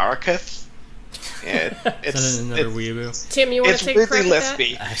Maracus. Is that another weeaboo? Tim, you want It's to take weirdly credit at that?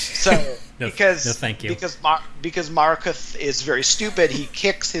 lispy. So, No, because no, thank you. because Marcus is very stupid, he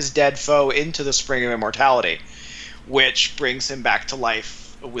kicks his dead foe into the spring of immortality, which brings him back to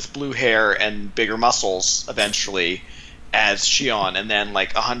life with blue hair and bigger muscles eventually as Shion. And then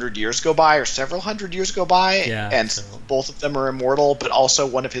like 100 years go by, or several hundred years go by, Yeah, and several. both of them are immortal, but also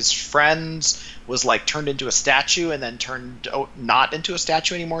one of his friends was like turned into a statue and then turned not into a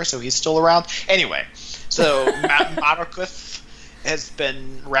statue anymore, so he's still around. Anyway, so Marcus has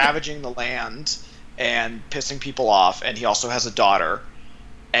been ravaging the land and pissing people off, and he also has a daughter.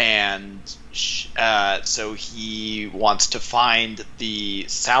 And so he wants to find the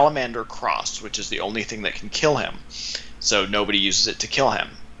Salamander Cross, which is the only thing that can kill him. So nobody uses it to kill him.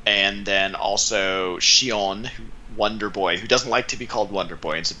 And then also Shion, Wonder Boy, who doesn't like to be called Wonder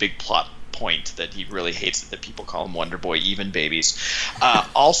Boy. It's a big plot point that he really hates it that people call him Wonder Boy, even babies.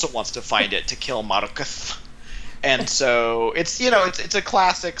 Also wants to find it to kill Marcus. And so it's a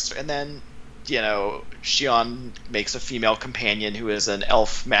classic. And then Shion makes a female companion who is an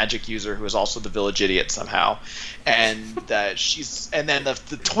elf magic user who is also the village idiot somehow, and then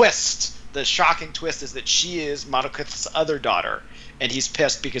the twist, the shocking twist, is that she is Marcus' other daughter, and he's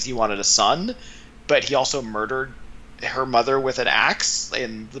pissed because he wanted a son, but he also murdered her mother with an axe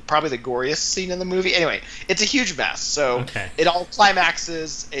in probably the goriest scene in the movie. Anyway, it's a huge mess. So Okay. It all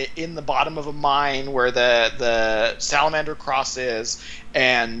climaxes in the bottom of a mine where the Salamander Cross is,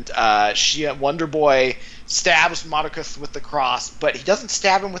 and Wonder Boy stabs Marcus with the cross, but he doesn't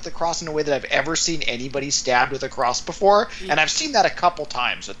stab him with the cross in a way that I've ever seen anybody stabbed with a cross before, and I've seen that a couple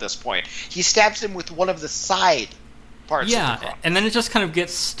times at this point. He stabs him with one of the side parts of the Yeah, cross. and then it just kind of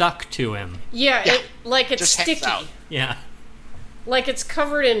gets stuck to him. Yeah, Yeah. like it's Just hangs sticky. out. Yeah. Like it's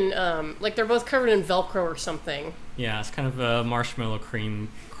covered in, like they're both covered in Velcro or something. Yeah, it's kind of a marshmallow cream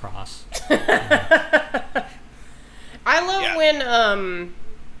cross. I love Yeah. when,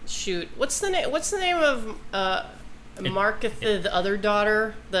 shoot, what's the name of, Marcus, the other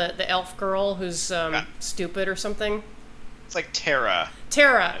daughter, the elf girl who's, stupid or something? It's like Terra.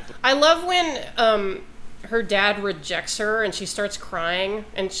 Tara. I love when, her dad rejects her and she starts crying,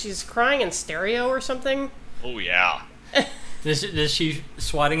 and she's crying in stereo or something. Oh yeah. Is she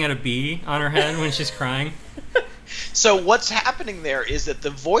swatting at a bee on her head when she's crying? So what's happening there is that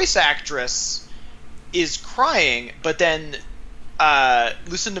the voice actress is crying, but then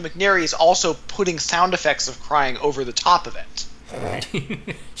Lucinda McNary is also putting sound effects of crying over the top of it.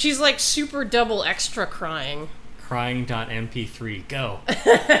 She's like super double extra crying. Crying.mp3, go.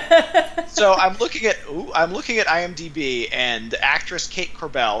 So I'm looking at IMDb, and actress Kate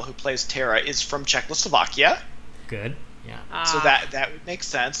Corbell, who plays Tara, is from Czechoslovakia. Good. Yeah. So that would make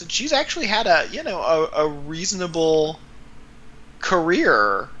sense, and she's actually had a reasonable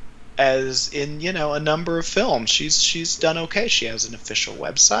career as in a number of films. She's done okay. She has an official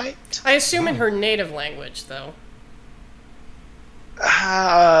website. I assume in her native language, though.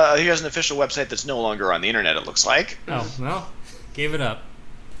 He has an official website that's no longer on the internet, it looks like. Oh, well, gave it up.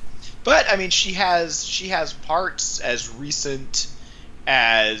 But I mean, she has parts as recent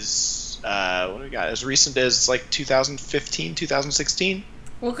as what do we got? As recent as like 2015, 2016.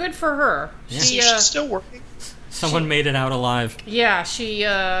 Well, good for her. Yeah. She's still working. Someone made it out alive. Yeah, she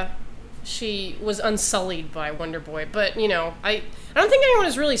was unsullied by Wonder Boy, but I don't think anyone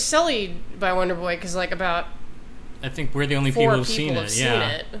is really sullied by Wonder Boy because like about I think we're the only 4 people people who've seen have it. seen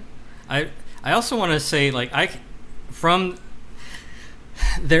Yeah. it. I also want to say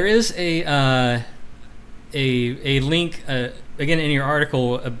there is a link, again, in your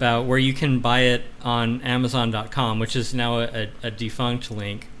article about where you can buy it on Amazon.com, which is now a defunct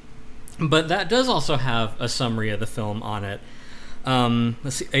link. But that does also have a summary of the film on it.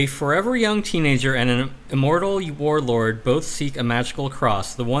 Let's see. A forever young teenager and an immortal warlord both seek a magical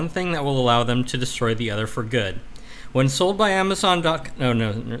cross, the one thing that will allow them to destroy the other for good. When sold by Amazon.com... Oh,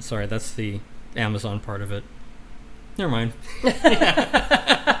 no, sorry, that's the Amazon part of it. Never mind.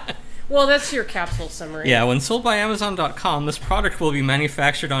 Well, that's your capsule summary. Yeah, when sold by Amazon.com, this product will be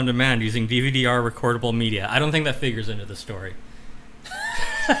manufactured on demand using DVD-R recordable media. I don't think that figures into the story.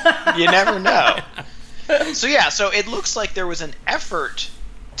 You never know. So it looks like there was an effort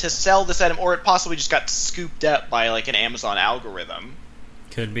to sell this item, or it possibly just got scooped up by like an Amazon algorithm.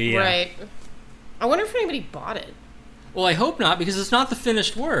 Could be, yeah. Right. I wonder if anybody bought it. Well, I hope not, because it's not the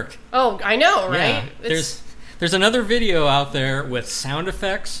finished work. Oh, I know, right? Yeah, there's another video out there with sound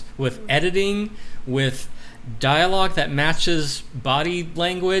effects, with editing, with dialogue that matches body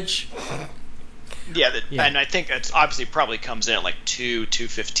language. Yeah, and I think it's obviously probably comes in at like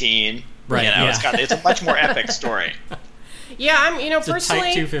 2:15. Right. You know, yeah. It's a much more epic story. Yeah, I'm it's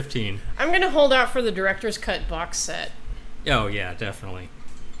personally a tight 2:15. I'm going to hold out for the director's cut box set. Oh yeah, definitely.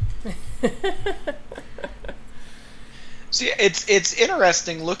 See, it's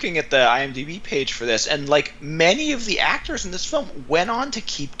interesting looking at the IMDb page for this, and like many of the actors in this film went on to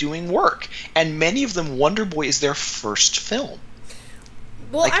keep doing work, and many of them Wonder Boy is their first film.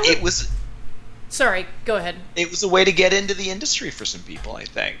 Well, like, it was. Sorry, go ahead. It was a way to get into the industry for some people, I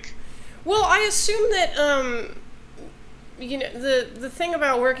think. Well, I assume that the thing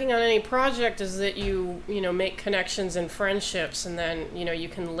about working on any project is that you make connections and friendships, and then you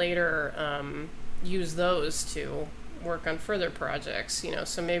can later use those to work on further projects.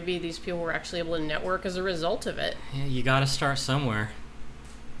 So maybe these people were actually able to network as a result of it. Yeah, you got to start somewhere.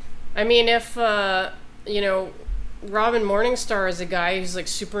 I mean, if Robin Morningstar is a guy who's like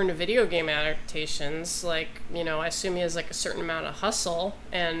super into video game adaptations, like I assume he has like a certain amount of hustle,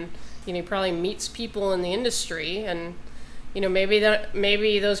 and he probably meets people in the industry, and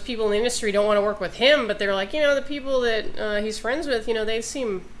maybe those people in the industry don't want to work with him, but they're like, the people that he's friends with, they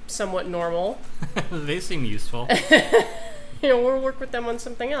seem somewhat normal. They seem useful. We'll work with them on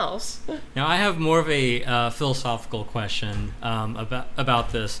something else. Now, I have more of a philosophical question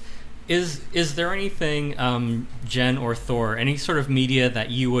about this. Is there anything, Jen or Thor, any sort of media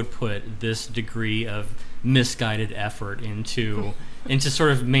that you would put this degree of misguided effort into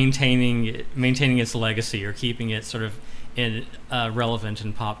sort of maintaining its legacy or keeping it sort of relevant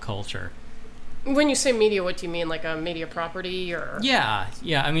in pop culture? When you say media, what do you mean? Like a media property, or? Yeah.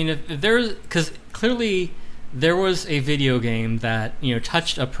 I mean, if there's, because clearly there was a video game that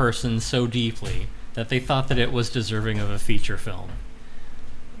touched a person so deeply that they thought that it was deserving of a feature film.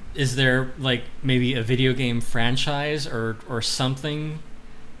 Is there like maybe a video game franchise or something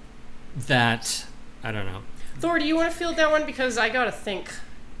that, I don't know. Thor, do you want to field that one? Because I gotta think.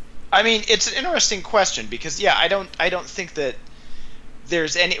 I mean, it's an interesting question because I don't think that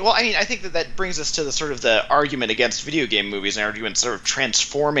there's any. Well, I mean, I think that brings us to the sort of the argument against video game movies and argument sort of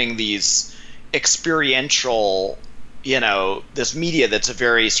transforming these experiential, this media that's a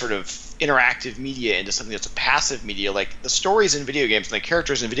very sort of interactive media into something that's a passive media. Like the stories in video games and the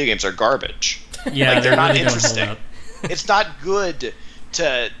characters in video games are garbage. Yeah, like, they're not really interesting. It's not good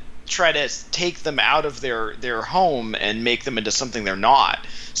to try to take them out of their home and make them into something they're not.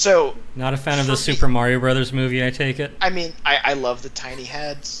 So, not a fan of the Super Mario Brothers movie, I take it? I mean, I love the tiny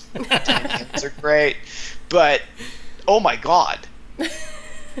heads. The tiny heads are great. But, oh my god.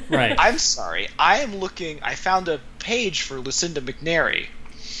 Right. I'm sorry. I found a page for Lucinda McNary.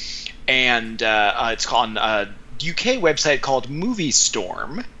 And it's on a UK website called Movie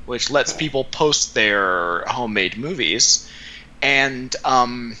Storm, which lets people post their homemade movies. And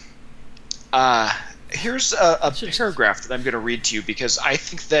here's a paragraph that I'm going to read to you because I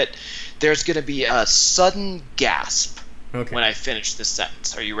think that there's going to be a sudden gasp when I finish this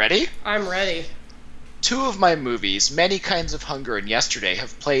sentence. Are you ready? I'm ready. 2 of my movies, Many Kinds of Hunger and Yesterday,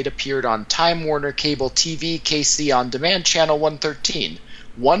 have appeared on Time Warner Cable TV, KC On Demand, Channel 113.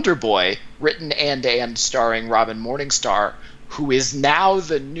 Wonder Boy, written and starring Robin Morningstar, who is now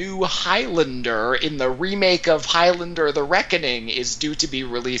the new Highlander in the remake of Highlander The Reckoning, is due to be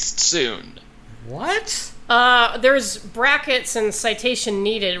released soon. What? There's brackets and citation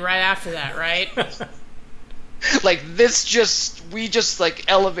needed right after that, right? Like, we just like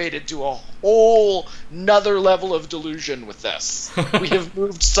elevated to a whole nother level of delusion with this. We have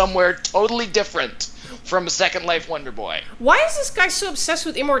moved somewhere totally different from Second Life Wonder Boy. Why is this guy so obsessed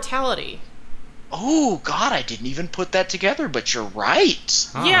with immortality? Oh, God, I didn't even put that together, but you're right.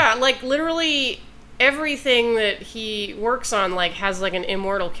 Huh. Yeah, like, literally everything that he works on like has like an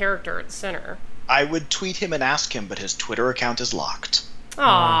immortal character at the center. I would tweet him and ask him, but his Twitter account is locked.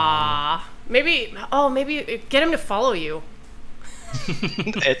 Aww. Maybe get him to follow you.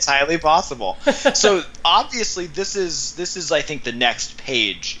 It's highly possible. So obviously this is I think the next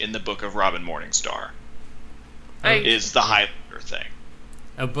page in the book of Robin Morningstar. Is the Highlander thing.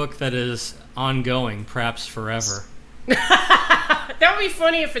 A book that is ongoing, perhaps forever. That would be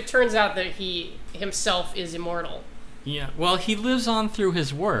funny if it turns out that he himself is immortal. Yeah, well, he lives on through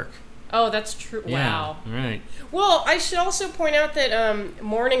his work. Oh, that's true. Wow. Yeah, right. Well, I should also point out that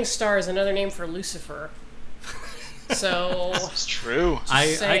Morningstar is another name for Lucifer. So that's true.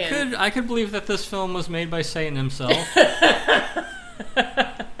 I could believe that this film was made by Satan himself.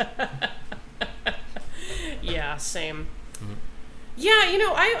 Yeah, same. Mm-hmm. Yeah, you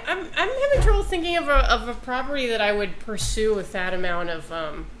know, I'm having trouble thinking of a property that I would pursue with that amount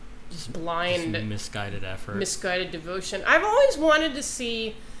of just blind, just misguided effort, misguided devotion. I've always wanted to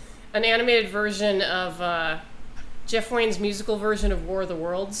see an animated version of Jeff Wayne's musical version of War of the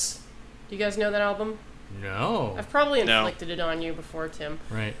Worlds. Do you guys know that album? No. I've probably inflicted it on you before, Tim.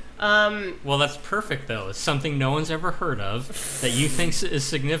 Right. Well, that's perfect, though. It's something no one's ever heard of that you think is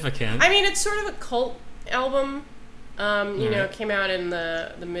significant. I mean, it's sort of a cult album. You know, it came out in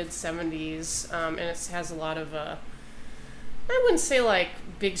the mid-'70s, and it has a lot of, I wouldn't say, like,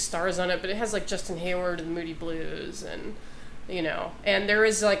 big stars on it, but it has, like, Justin Hayward and the Moody Blues, and, you know, and there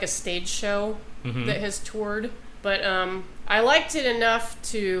is, like, a stage show that has toured. But I liked it enough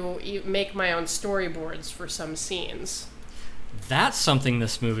to make my own storyboards for some scenes. That's something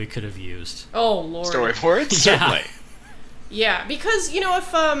this movie could have used. Oh, Lord. Storyboards? Certainly. Yeah, because, you know,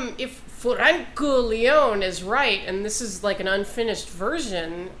 if Franco Leone is right, and this is like an unfinished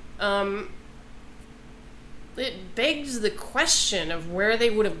version, it begs the question of where they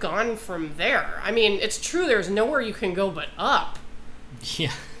would have gone from there. I mean, it's true there's nowhere you can go but up.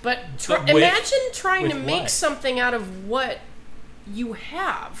 Yeah. But imagine trying to make something out of what you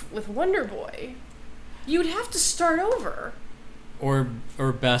have with Wonder Boy. You'd have to start over. Or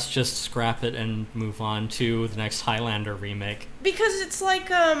best just scrap it and move on to the next Highlander remake. Because it's like,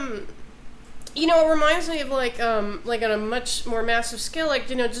 you know, it reminds me of like on a much more massive scale, like,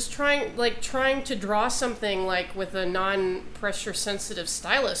 you know, just trying to draw something like with a non-pressure sensitive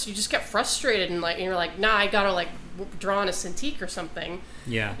stylus. You just get frustrated and you're like, nah, I gotta like draw on a Cintiq or something.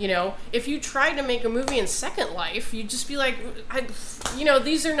 Yeah. You know, if you tried to make a movie in Second Life, you'd just be like, you know,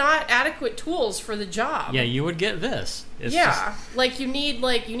 these are not adequate tools for the job. Yeah, you would get this. It's just... you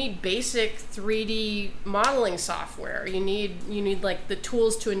need basic 3D modeling software. You need like the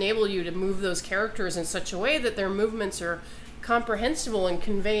tools to enable you to move those characters in such a way that their movements are comprehensible and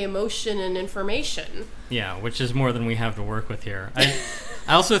convey emotion and information. Yeah, which is more than we have to work with here.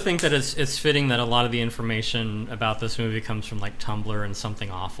 I also think that it's fitting that a lot of the information about this movie comes from like Tumblr and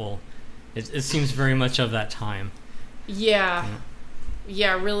Something Awful. It seems very much of that time. Yeah,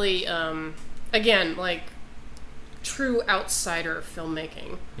 really. Again, like true outsider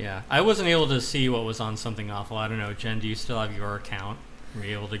filmmaking. Yeah, I wasn't able to see what was on Something Awful. I don't know, Jen. Do you still have your account? Were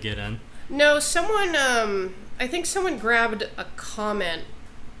you able to get in? No, someone. I think someone grabbed a comment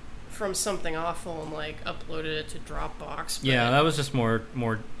from Something Awful and like uploaded it to Dropbox. Yeah, that was just more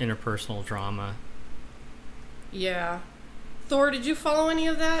interpersonal drama. Yeah. Thor, did you follow any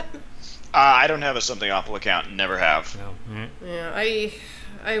of that? I don't have a Something Awful account and never have. No. Right. Yeah,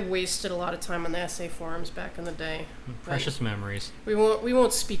 I wasted a lot of time on the essay forums back in the day. Precious memories. We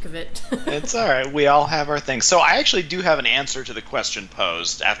won't speak of it. It's all right. We all have our things. So I actually do have an answer to the question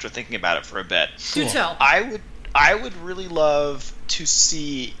posed after thinking about it for a bit. Do tell. I would really love to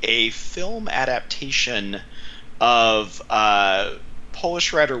see a film adaptation of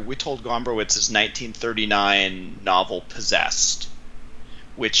Polish writer Witold Gombrowicz's 1939 novel Possessed,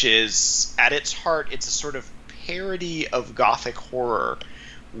 which is, at its heart, it's a sort of parody of Gothic horror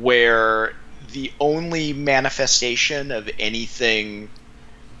where the only manifestation of anything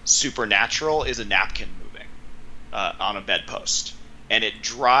supernatural is a napkin moving on a bedpost. And it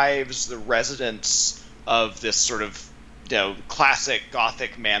drives the residents of this sort of, you know, classic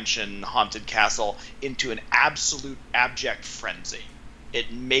Gothic mansion haunted castle into an absolute abject frenzy.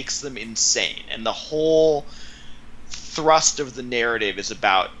 It makes them insane. And the whole thrust of the narrative is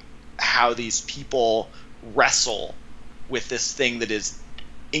about how these people wrestle with this thing that is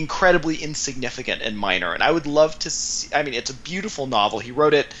incredibly insignificant and minor. And I would love to see, I mean, it's a beautiful novel. He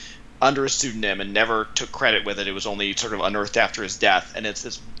wrote it under a pseudonym and never took credit with it. It was only sort of unearthed after his death. And it's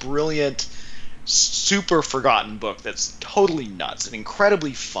this brilliant, super forgotten book that's totally nuts and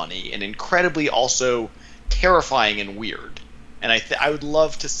incredibly funny and incredibly also terrifying and weird. And I would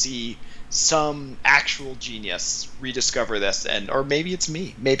love to see some actual genius rediscover this, or maybe it's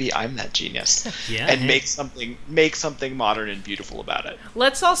me. Maybe I'm that genius. Yeah, and make something modern and beautiful about it.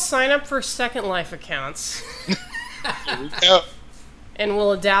 Let's all sign up for Second Life accounts. Here we go. And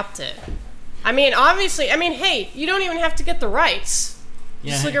we'll adapt it. I mean, obviously, hey, you don't even have to get the rights.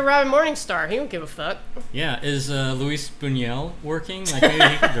 Yeah, Just look at Robin Morningstar. He don't give a fuck. Yeah, is Luis Buñuel working? Like, maybe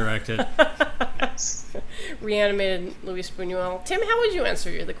he could direct it. Reanimated Luis Buñuel. Tim, how would you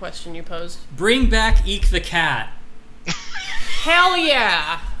answer the question you posed? Bring back Eek the Cat. Hell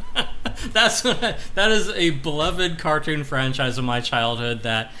yeah! That is a beloved cartoon franchise of my childhood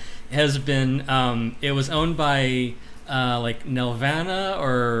that has been, it was owned by, like, Nelvana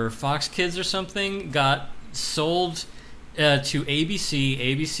or Fox Kids or something, got sold to ABC.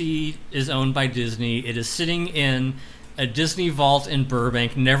 ABC is owned by Disney. It is sitting in a Disney vault in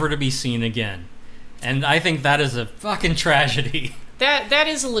Burbank, never to be seen again. And I think that is a fucking tragedy. That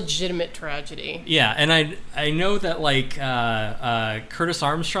is a legitimate tragedy. Yeah, and I know that, like, Curtis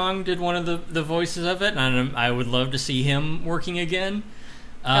Armstrong did one of the voices of it, and I would love to see him working again.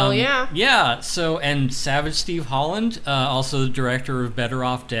 Hell yeah. Yeah, so, and Savage Steve Holland, also the director of Better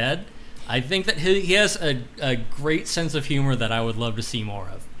Off Dead. I think that he has a great sense of humor that I would love to see more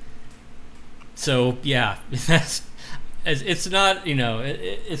of. So, yeah, it's not,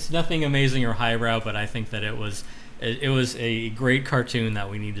 it's nothing amazing or highbrow, but I think that it was a great cartoon that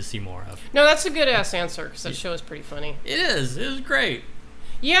we need to see more of. No, that's a good ass answer, because that show is pretty funny. It is great.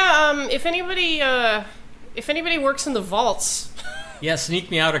 Yeah, if anybody works in the vaults... Yeah, sneak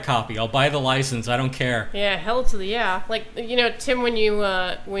me out a copy. I'll buy the license. I don't care. Yeah, hell to the yeah. Like, Tim, when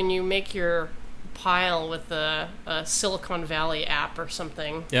you make your pile with a Silicon Valley app or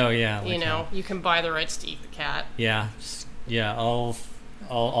something. Oh yeah. Like you can buy the rights to Eek the Cat. Yeah,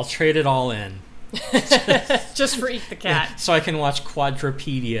 I'll trade it all in. Just for Eek the Cat. So I can watch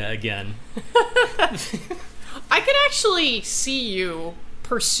Quadrupedia again. I could actually see you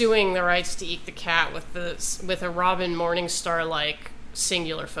pursuing the rights to Eek the Cat with a Robin Morningstar like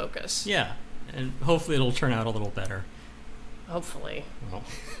singular focus. Yeah, and hopefully it'll turn out a little better. Hopefully. Well.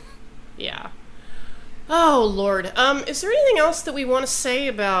 Yeah. Oh Lord. Is there anything else that we want to say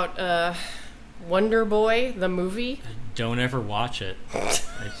about Wonder Boy the movie? Don't ever watch it.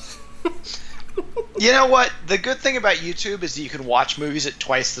 You know what? The good thing about YouTube is you can watch movies at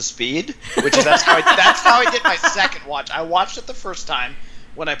twice the speed, that's how I did my second watch. I watched it the first time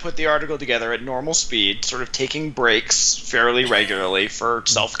when I put the article together at normal speed, sort of taking breaks fairly regularly for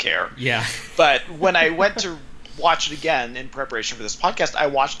self-care. Yeah. But when I went to watch it again in preparation for this podcast, I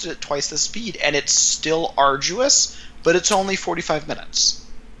watched it at twice the speed, and it's still arduous, but it's only 45 minutes.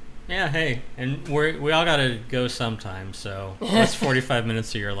 Yeah, hey, and we all gotta go sometime, so what's 45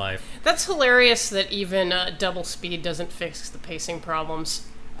 minutes of your life? That's hilarious that even double speed doesn't fix the pacing problems.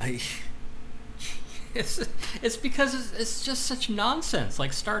 It's because it's just such nonsense,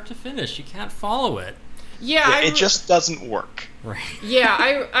 like start to finish. You can't follow it. Yeah, it just doesn't work. Right. Yeah,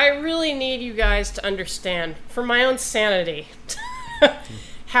 I really need you guys to understand, for my own sanity,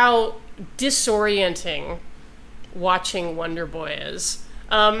 how disorienting watching Wonder Boy is.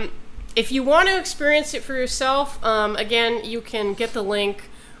 If you want to experience it for yourself, again, you can get the link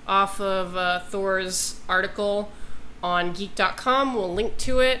off of Thor's article on geek.com. We'll link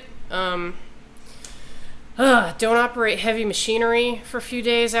to it. Don't operate heavy machinery for a few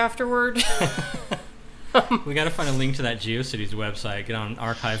days afterward. We got to find a link to that GeoCities website. Get on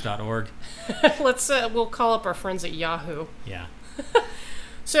archive.org. We'll call up our friends at Yahoo. Yeah.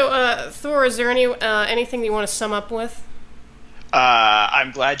 So, Thor, is there anything that you want to sum up with?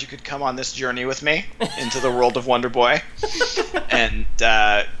 I'm glad you could come on this journey with me into the world of Wonder Boy. And,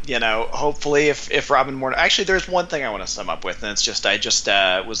 hopefully if Robin Morningstar... Actually, there's one thing I want to sum up with, and it's just I just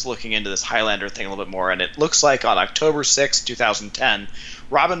was looking into this Highlander thing a little bit more, and it looks like on October 6, 2010,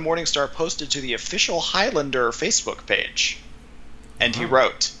 Robin Morningstar posted to the official Highlander Facebook page. And he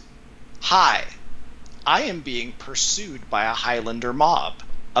wrote, "Hi, I am being pursued by a Highlander mob,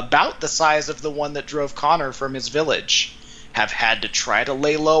 about the size of the one that drove Connor from his village. Have had to try to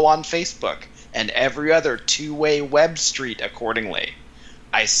lay low on Facebook and every other two-way web street accordingly.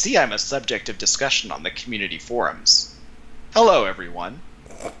 I see I'm a subject of discussion on the community forums. Hello, everyone."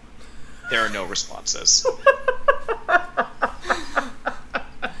 There are no responses.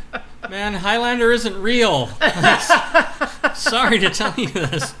 Man, Highlander isn't real. Sorry to tell you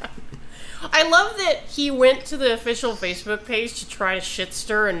this. I love that he went to the official Facebook page to try to shit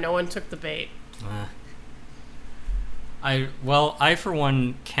stir and no one took the bait. I for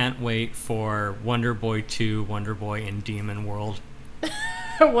one can't wait for Wonder Boy 2, Wonder Boy in Demon World.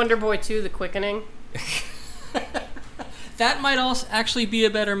 Wonder Boy 2, The Quickening. that might also actually be a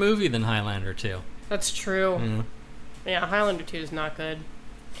better movie than Highlander 2. That's true. Mm. Yeah, Highlander 2 is not good.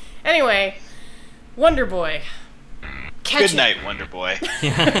 Anyway, Wonder Boy. Catch Good it. night, Wonder Boy.